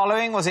said the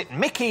following? Was it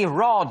Micky,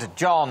 Rhod,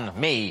 John,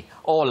 me,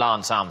 or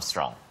Lance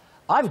Armstrong?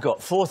 I've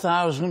got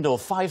 4,000 or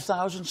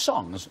 5,000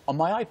 songs on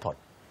my iPod.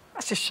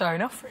 That's just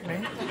showing off,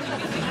 really.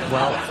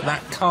 Well,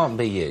 that can't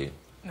be you.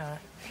 No.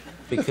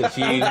 Because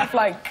you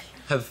Like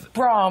have...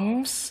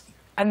 Brahms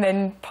and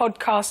then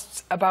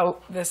podcasts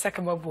about the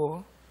Second World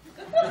War.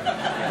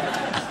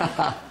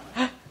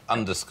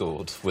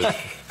 underscored with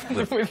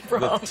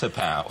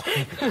Tapau.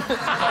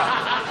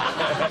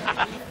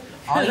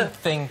 I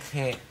think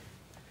it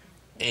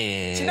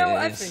is... Do you know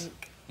what I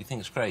think? You think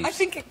it's crazy? I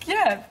think,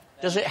 yeah.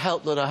 Does it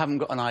help that I haven't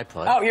got an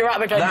iPod? Oh, you're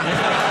out of the game. You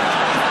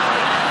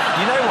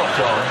know what,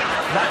 John?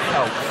 That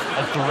helps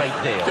a great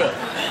deal. Good.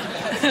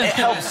 It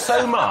helps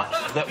so much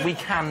that we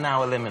can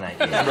now eliminate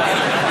you.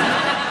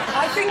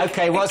 I think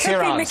OK, what's it could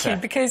your be answer?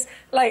 Micky, because,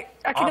 like,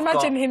 I can I've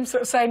imagine got- him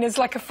sort of saying as,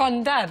 like, a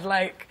fun dad,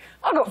 like,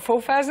 I've got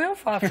 4,000 or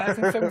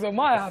 5,000 songs on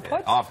my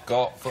iPod. I've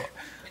got...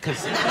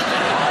 Because... I've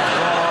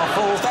got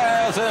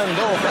 4,000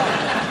 or...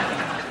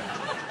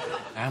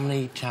 How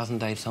many Chaz and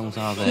Dave songs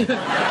are there?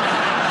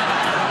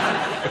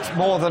 It's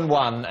more than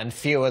one and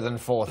fewer than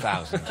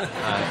 4,000.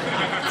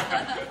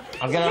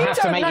 I'm going to have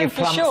to make you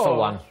plump for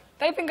one.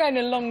 They've been going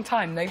a long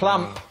time.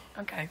 Plump.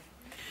 OK.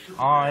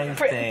 I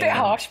Bit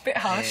harsh, bit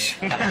harsh.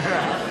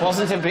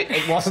 Wasn't a bit...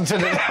 It wasn't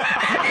an... It wasn't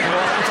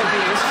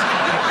abuse.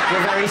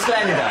 You're very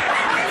slender.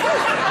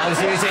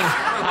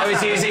 I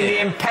was using the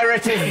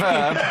imperative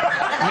verb,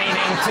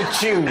 meaning to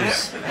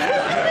choose.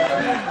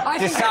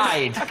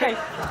 Decide. OK.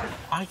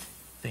 I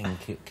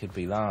think it could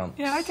be Lance.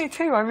 Yeah, I do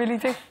too. I really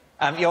do.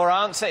 Your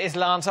answer is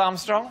Lance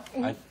Armstrong?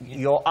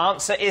 Your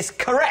answer is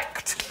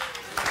correct.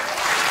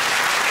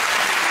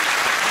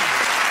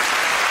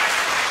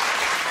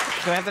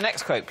 Can we have the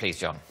next quote, please,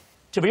 John?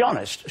 To be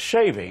honest,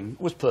 shaving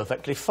was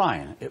perfectly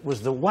fine. It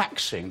was the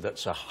waxing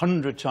that's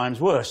 100 times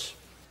worse.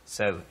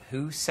 So,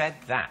 who said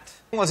that?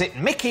 Was it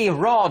Micky,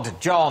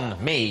 Rhod, John,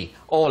 me,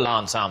 or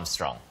Lance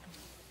Armstrong?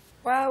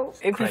 Well,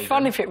 it'd be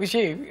fun if it was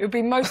you. It would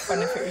be most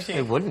fun if it was It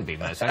you. wouldn't be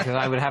most, because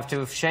I would have to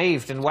have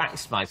shaved and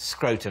waxed my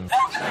scrotum.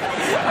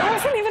 I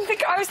wasn't even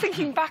thinking... I was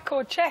thinking back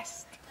or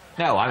chest.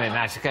 No, I mean,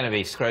 that's going to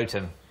be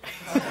scrotum.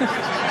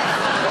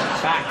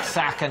 Back,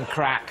 sack and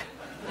crack.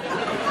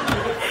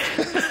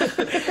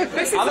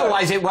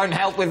 Otherwise, it won't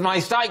help with my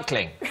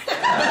cycling.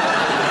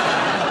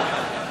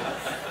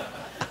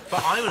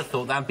 But I would have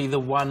thought that'd be the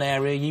one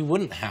area you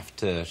wouldn't have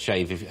to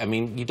shave. I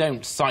mean, you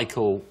don't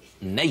cycle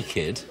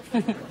naked.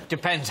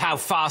 Depends how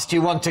fast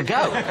you want to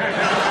go.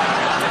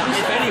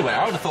 If anywhere,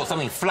 I would have thought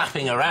something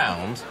flapping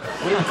around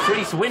would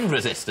increase wind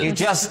resistance.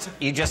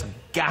 You just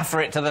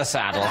gaffer it to the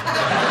saddle.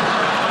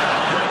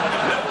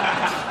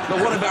 But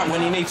what about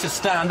when you need to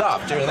stand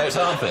up during those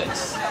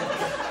armpits?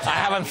 I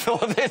haven't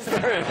thought this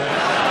through.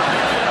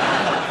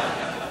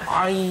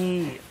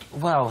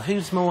 Well,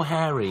 who's more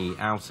hairy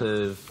out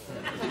of...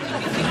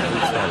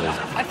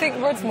 I think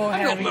Rod's more I'm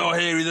hairy. not more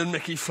hairy than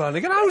Micky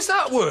Flanagan. How's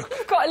that work?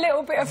 You've got a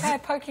little bit of hair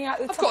poking out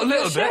the top I've got a of your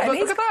little bit, shirt, but and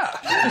look at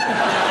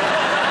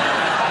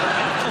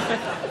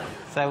that.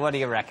 So what do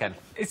you reckon?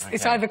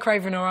 It's either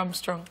Craven or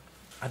Armstrong.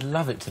 I'd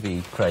love it to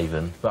be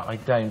Craven, but I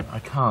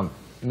can't.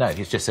 No,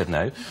 he's just said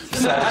no.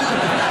 So...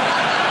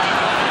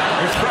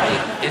 It's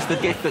great. It's the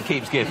gift that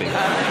keeps giving.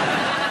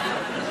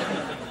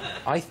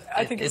 I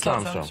think it's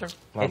Lance Armstrong.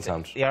 Lance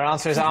Armstrong. Your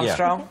answer is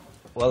Armstrong? Yeah.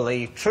 Well,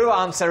 the true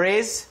answer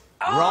is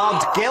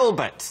Rhod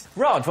Gilbert.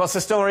 Rhod, what's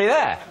the story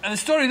there? And the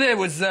story there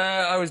was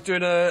I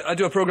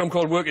do a programme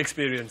called Work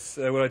Experience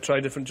where I try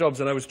different jobs,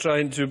 and I was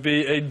trying to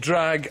be a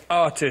drag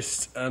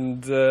artist,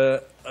 and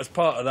as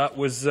part of that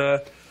was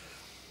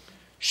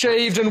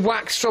shaved and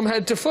waxed from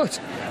head to foot.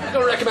 I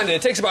don't recommend it.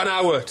 It takes about an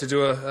hour to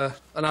do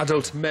an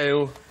adult,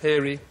 male,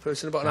 hairy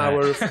person, about an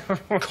hour of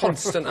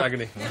constant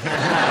agony.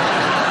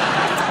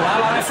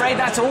 Well, I'm afraid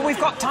that's all we've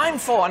got time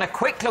for, and a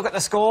quick look at the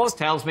scores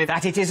tells me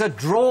that it is a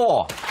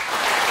draw.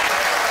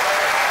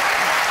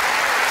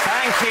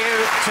 thank you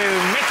to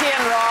Micky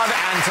and Rhod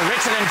and to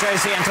Richard and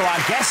Josie and to our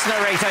guest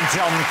narrator,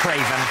 John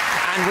Craven.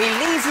 And we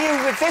leave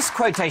you with this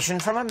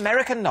quotation from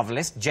American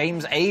novelist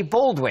James A.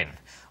 Baldwin.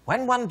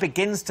 When one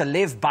begins to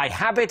live by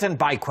habit and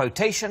by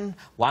quotation,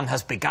 one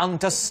has begun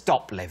to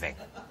stop living.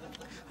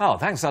 Oh,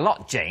 thanks a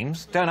lot,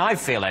 James. Don't I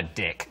feel a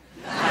dick?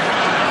 Good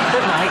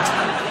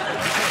night.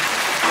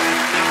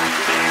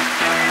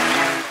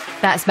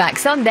 That's back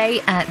Sunday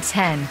at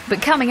 10.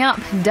 But coming up,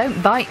 Don't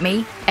Bite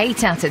Me,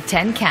 8 out of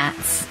 10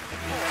 cats.